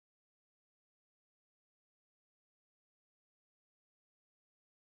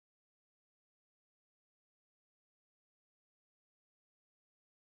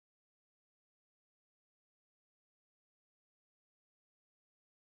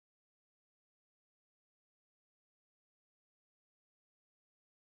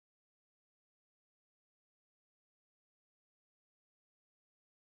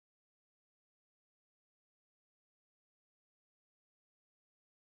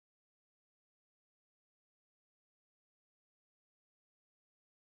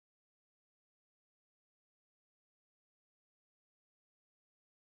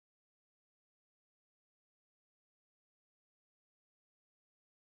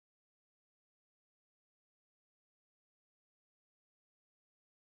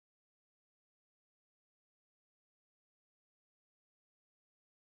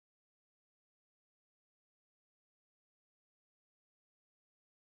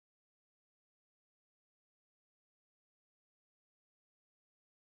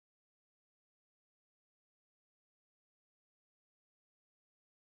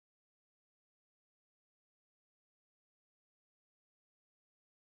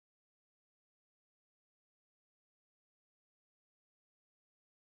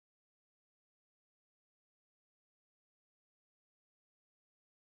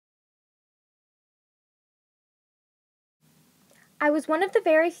I was one of the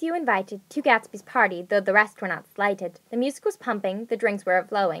very few invited to Gatsby's party, though the rest were not slighted. The music was pumping, the drinks were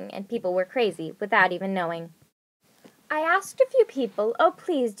flowing, and people were crazy without even knowing. I asked a few people, "Oh,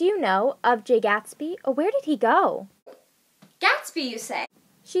 please, do you know of J. Gatsby? Oh, where did he go?" Gatsby, you say?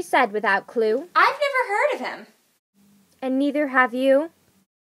 She said without clue. I've never heard of him. And neither have you?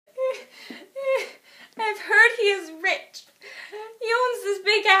 I've heard he is rich. He owns this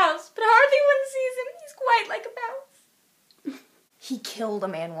big house, but hardly one sees him. He's quite like a mouse. He killed a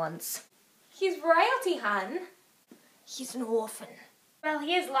man once. He's royalty, hun. He's an orphan. Well,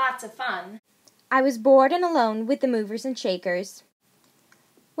 he is lots of fun. I was bored and alone with the movers and shakers,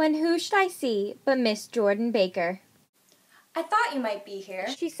 when who should I see but Miss Jordan Baker? I thought you might be here.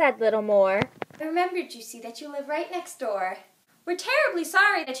 She said little more. I remembered, you see, that you live right next door. We're terribly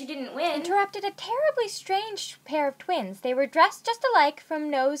sorry that you didn't win. Interrupted a terribly strange pair of twins. They were dressed just alike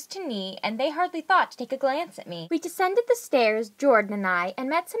from nose to knee, and they hardly thought to take a glance at me. We descended the stairs, Jordan and I, and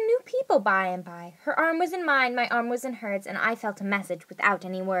met some new people by and by. Her arm was in mine, my arm was in hers, and I felt a message without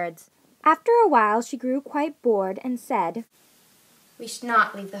any words. After a while, she grew quite bored and said, "We should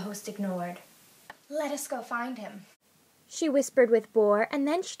not leave the host ignored. Let us go find him." She whispered with bore, and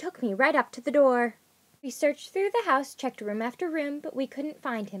then she took me right up to the door. We searched through the house, checked room after room, but we couldn't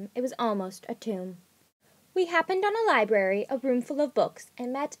find him. It was almost a tomb. We happened on a library, a room full of books,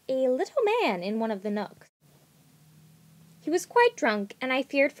 and met a little man in one of the nooks. He was quite drunk, and I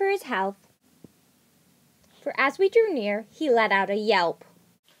feared for his health, for as we drew near, he let out a yelp.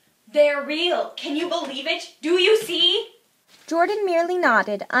 "They're real. Can you believe it? Do you see?" Jordan merely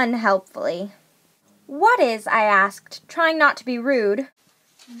nodded unhelpfully. "What is?" I asked, trying not to be rude.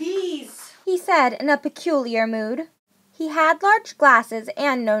 "These," he said in a peculiar mood. He had large glasses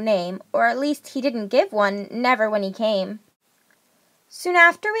and no name, or at least he didn't give one, never when he came. Soon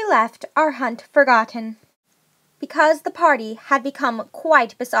after we left, our hunt forgotten, because the party had become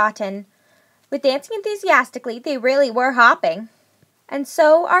quite besotted. With dancing enthusiastically, they really were hopping, and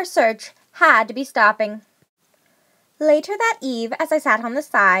so our search had to be stopping. Later that eve, as I sat on the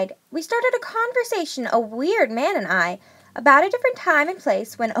side, we started a conversation, a weird man and I, about a different time and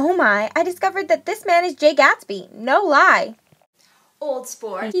place when, oh my, I discovered that this man is J. Gatsby. No lie. "Old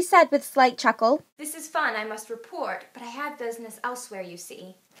sport. He said with slight chuckle. This is fun, I must report, but I have business elsewhere, you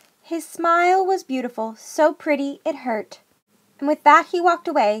see." His smile was beautiful, so pretty it hurt. And with that he walked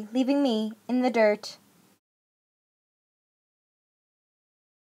away, leaving me in the dirt.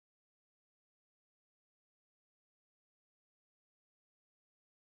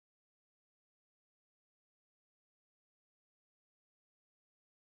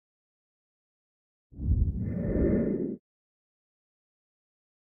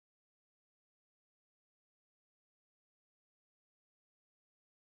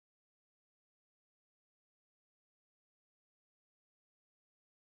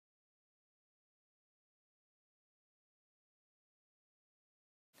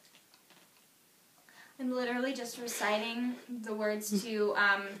 I'm literally just reciting the words to,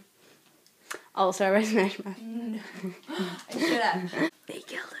 All Star by Smash Mouth. I should have. They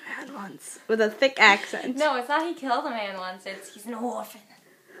killed a man once. With a thick accent. No, it's not he killed a man once, it's he's an orphan.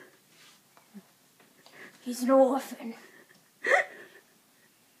 He's an orphan.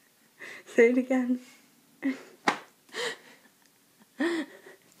 Say it again.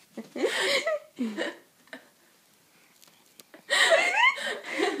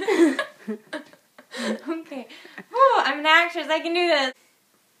 Okay. Oh, I'm an actress, I can do this.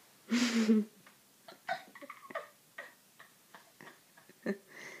 I'm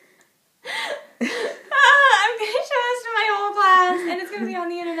going to show this to my whole class, and it's going to be on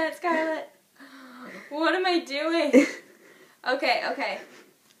the internet, Scarlett. What am I doing? Okay.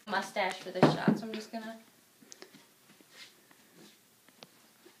 Mustache for this shot, so I'm just going to...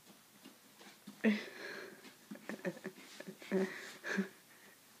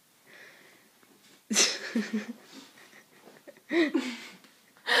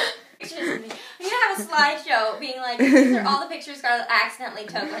 Pictures of me. I'm gonna have a slideshow being like, these are all the pictures Scarlett accidentally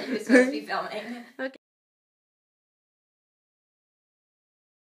took when she was supposed to be filming. Okay.